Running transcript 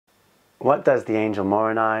what does the angel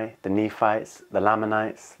Moroni, the Nephites, the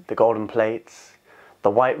Lamanites, the golden plates,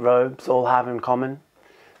 the white robes all have in common?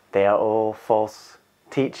 They are all false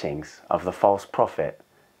teachings of the false prophet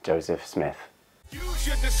Jospeh Smith. Use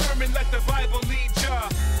your discernment, let the Bible lead ya.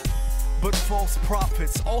 But false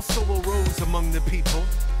prophets also arose among the people,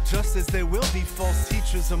 just as there will be false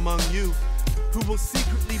teachers among you, who will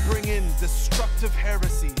secretly bring in destructive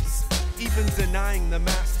heresies, even denying the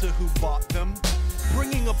master who bought them,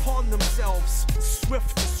 bringing upon themselves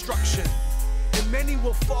swift destruction. And many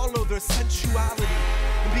will follow their sensuality,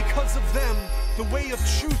 and because of them, the way of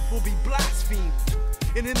truth will be blasphemed.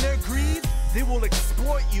 And in their greed, they will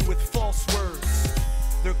exploit you with false words.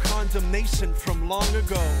 Their condemnation from long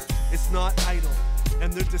ago is not idle,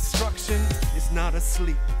 and their destruction is not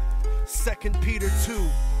asleep. 2 Peter 2,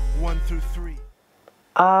 1-3.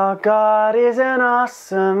 Our God is an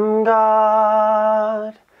awesome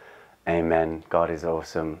God. Amen. God is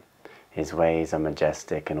awesome. His ways are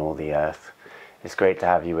majestic in all the earth. It's great to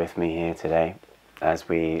have you with me here today as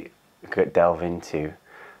we could delve into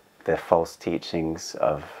the false teachings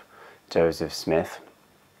of Jospeh Smith.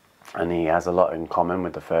 And he has a lot in common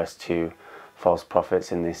with the first two false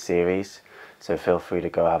prophets in this series. So feel free to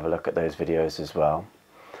go have a look at those videos as well.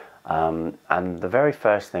 And the very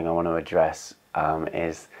first thing I want to address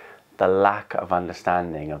is the lack of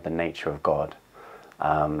understanding of the nature of God.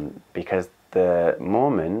 Because the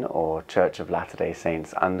Mormon or Church of Latter-day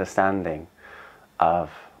Saints understanding of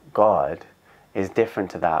God is different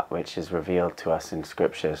to that which is revealed to us in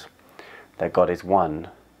scriptures. That God is one,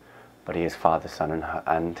 but he is Father, Son,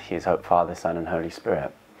 and he is Father, Son, and Holy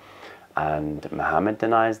Spirit. And Muhammad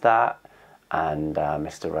denies that, and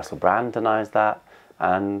Mr. Russell Brand denies that,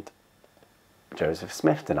 and Jospeh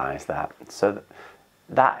Smith denies that. So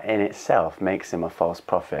that in itself makes him a false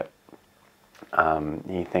prophet.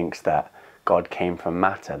 He thinks that God came from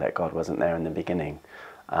matter, that God wasn't there in the beginning,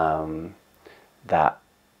 that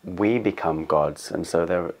we become gods, and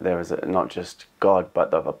so there is not just God,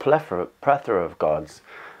 but a plethora of gods,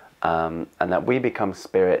 and that we become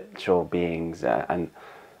spiritual beings and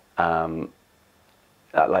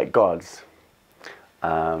like gods.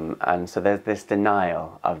 And so there's this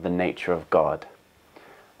denial of the nature of God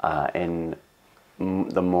in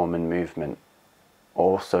the Mormon movement,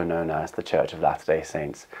 also known as the Church of Latter-day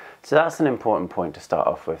Saints. So that's an important point to start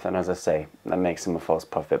off with, and as I say, that makes him a false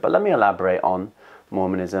prophet. But let me elaborate on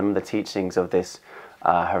Mormonism, the teachings of this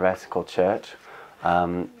heretical church.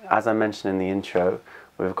 As I mentioned in the intro,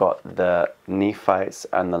 we've got the Nephites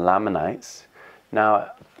and the Lamanites.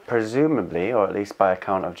 Now, presumably, or at least by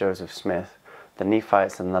account of Jospeh Smith, the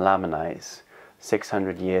Nephites and the Lamanites,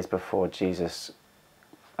 600 years before Jesus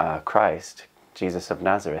Christ, Jesus of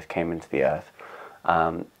Nazareth, came into the earth,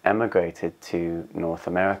 emigrated to North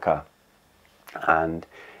America. And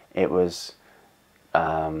it was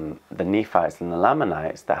the Nephites and the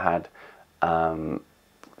Lamanites that had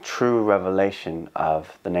true revelation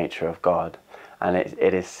of the nature of God. And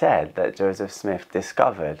it is said that Jospeh Smith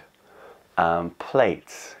discovered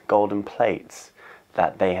plates, golden plates,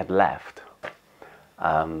 that they had left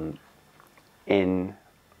in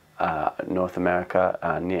North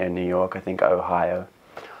America, near New York, I think Ohio.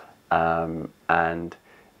 And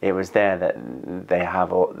it was there that they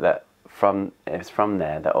have all that. It's from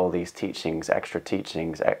there that all these teachings, extra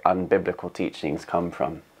teachings, unbiblical teachings come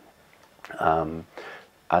from.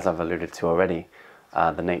 As I've alluded to already,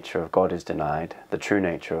 the nature of God is denied, the true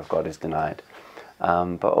nature of God is denied.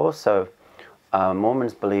 But also,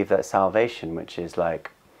 Mormons believe that salvation, which is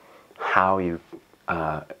like how you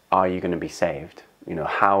are you going to be saved, you know,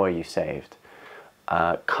 how are you saved,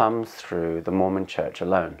 comes through the Mormon Church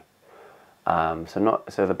alone. So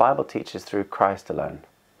the Bible teaches through Christ alone.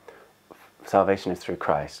 Salvation is through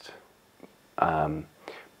Christ, by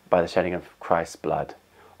the shedding of Christ's blood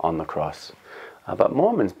on the cross. But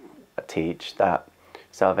Mormons teach that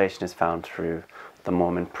salvation is found through the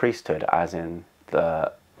Mormon priesthood, as in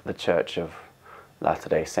the Church of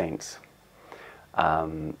Latter-day Saints.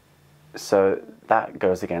 So that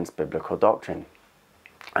goes against biblical doctrine.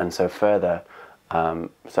 And so further,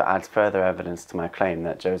 so adds further evidence to my claim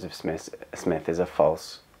that Jospeh Smith is a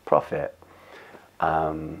false prophet.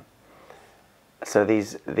 So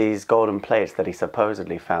these golden plates that he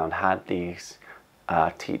supposedly found had these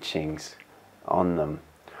teachings on them.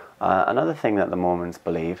 Another thing that the Mormons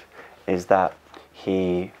believe is that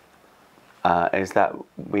we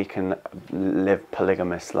can live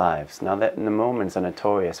polygamous lives. Now, the Mormons are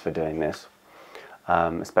notorious for doing this,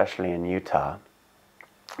 especially in Utah,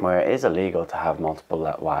 where it is illegal to have multiple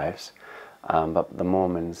wives, but the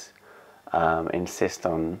Mormons insist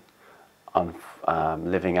on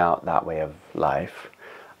living out that way of life,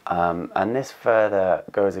 And this further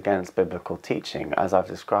goes against biblical teaching. As I've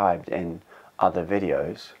described in other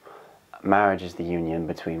videos, marriage is the union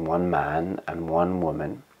between one man and one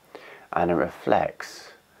woman, and it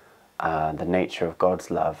reflects the nature of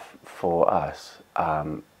God's love for us.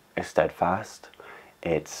 It's steadfast,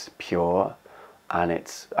 it's pure, and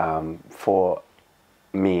it's for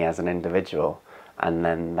me as an individual, and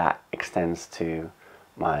then that extends to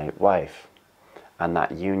my wife, and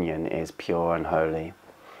that union is pure and holy,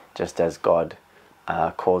 just as God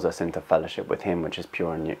calls us into fellowship with him, which is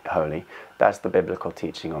pure and holy. That's the biblical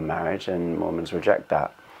teaching on marriage, and Mormons reject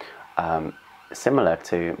that. Similar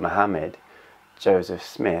to Muhammad, Jospeh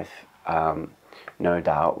Smith, no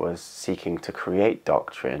doubt, was seeking to create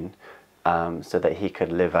doctrine so that he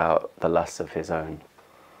could live out the lusts of his own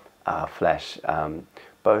flesh.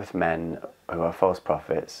 Both men who are false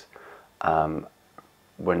prophets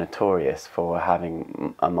were notorious for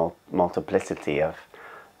having a multiplicity of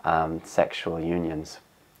sexual unions.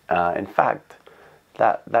 In fact,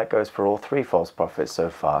 that goes for all three false prophets so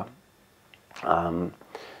far.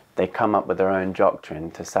 They come up with their own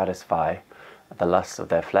doctrine to satisfy the lusts of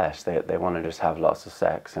their flesh. They want to just have lots of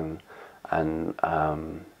sex and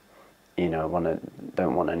you know,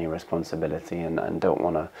 don't want any responsibility and don't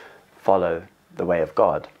want to follow the way of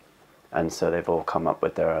God. And so they've all come up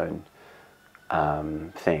with their own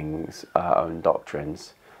own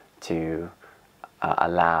doctrines to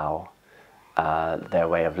allow their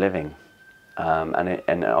way of living.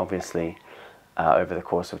 And obviously, over the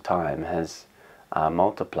course of time, has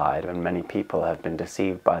multiplied, and many people have been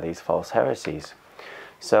deceived by these false heresies.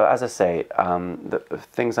 So, as I say, the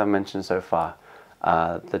things I've mentioned so far,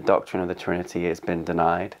 the doctrine of the Trinity has been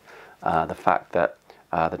denied. The fact that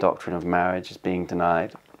the doctrine of marriage is being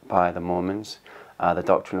denied by the Mormons. The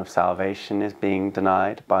doctrine of salvation is being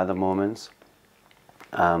denied by the Mormons.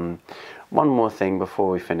 One more thing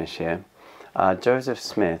before we finish here. Jospeh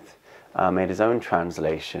Smith made his own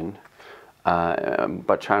translation,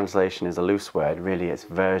 but translation is a loose word. Really, it's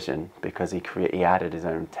version, because he added his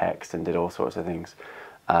own text and did all sorts of things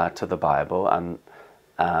to the Bible. And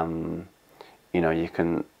you know, you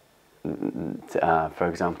can, for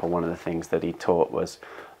example, one of the things that he taught was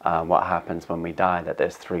what happens when we die, that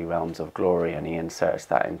there's three realms of glory, and he inserts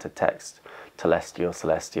that into text: telestial,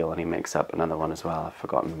 celestial, and he makes up another one as well, I've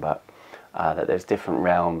forgotten, but that there's different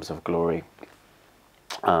realms of glory.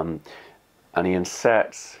 And he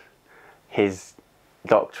inserts his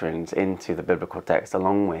doctrines into the biblical text,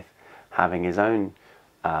 along with having his own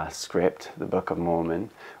script, the Book of Mormon,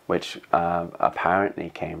 which apparently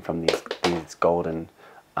came from these golden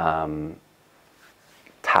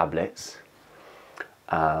tablets,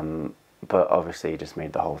 but obviously he just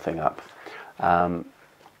made the whole thing up.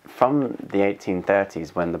 From the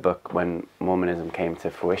 1830s, when Mormonism came to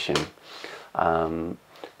fruition,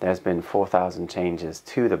 there's been 4,000 changes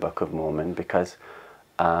to the Book of Mormon, because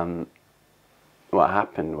what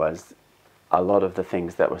happened was a lot of the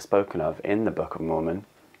things that were spoken of in the Book of Mormon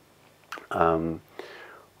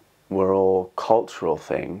were all cultural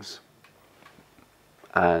things,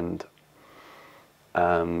 and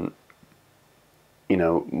you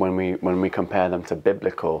know, when we compare them to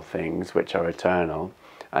biblical things, which are eternal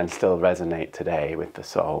and still resonate today with the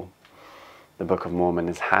soul, the Book of Mormon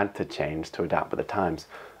has had to change to adapt with the times.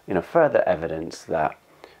 You know, further evidence that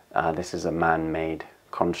this is a man-made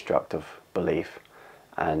construct of belief,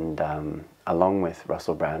 and along with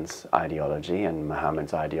Russell Brand's ideology and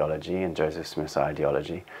Muhammad's ideology and Jospeh Smith's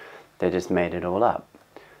ideology, they just made it all up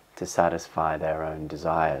to satisfy their own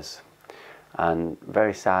desires. And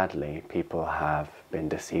very sadly, people have been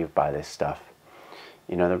deceived by this stuff.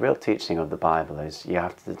 You know, the real teaching of the Bible is you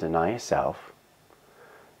have to deny yourself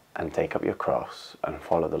and take up your cross and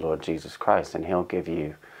follow the Lord Jesus Christ, and he'll give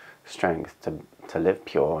you strength to live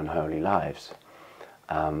pure and holy lives.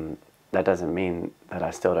 That doesn't mean that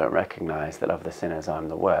I still don't recognize that of the sinners I'm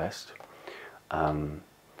the worst,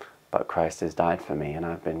 but Christ has died for me, and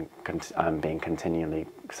I'm being continually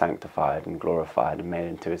sanctified and glorified and made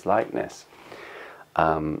into his likeness.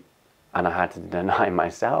 And I had to deny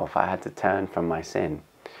myself. I had to turn from my sin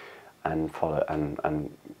and follow and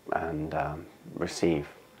receive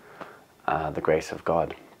the grace of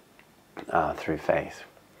God through faith.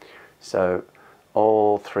 So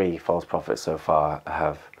all three false prophets so far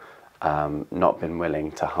have not been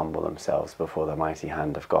willing to humble themselves before the mighty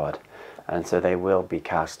hand of God, and so they will be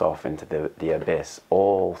cast off into the abyss.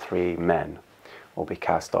 All three men will be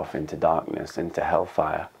cast off into darkness, into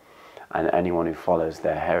hellfire, and anyone who follows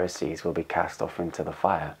their heresies will be cast off into the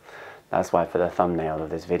fire. That's why for the thumbnail of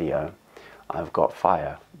this video I've got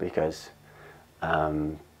fire, because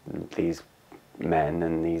these men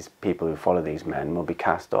and these people who follow these men will be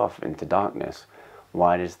cast off into darkness.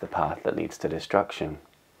 Wide is the path that leads to destruction.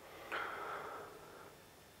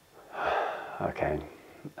 Okay,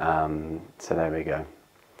 so there we go.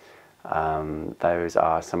 Those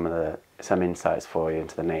are some insights for you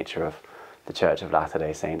into the nature of the Church of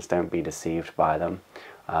Latter-day Saints. Don't be deceived by them.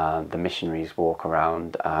 The missionaries walk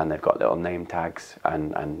around and they've got little name tags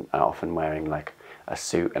and are often wearing like a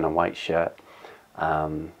suit and a white shirt,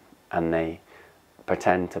 and they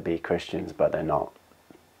pretend to be Christians, but they're not.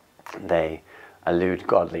 They elude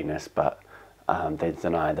godliness, but they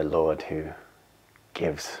deny the Lord who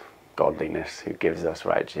gives godliness, who gives us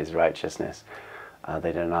his righteousness.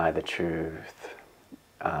 They deny the truth,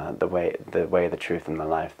 the way, the truth, and the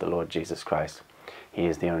life, the Lord Jesus Christ. He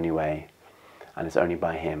is the only way, and it's only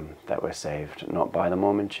by him that we're saved, not by the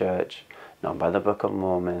Mormon Church, not by the Book of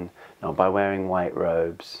Mormon, not by wearing white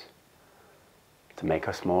robes to make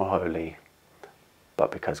us more holy,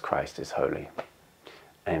 but because Christ is holy.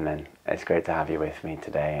 Amen. It's great to have you with me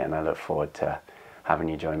today, and I look forward to having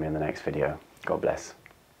you join me in the next video. God bless.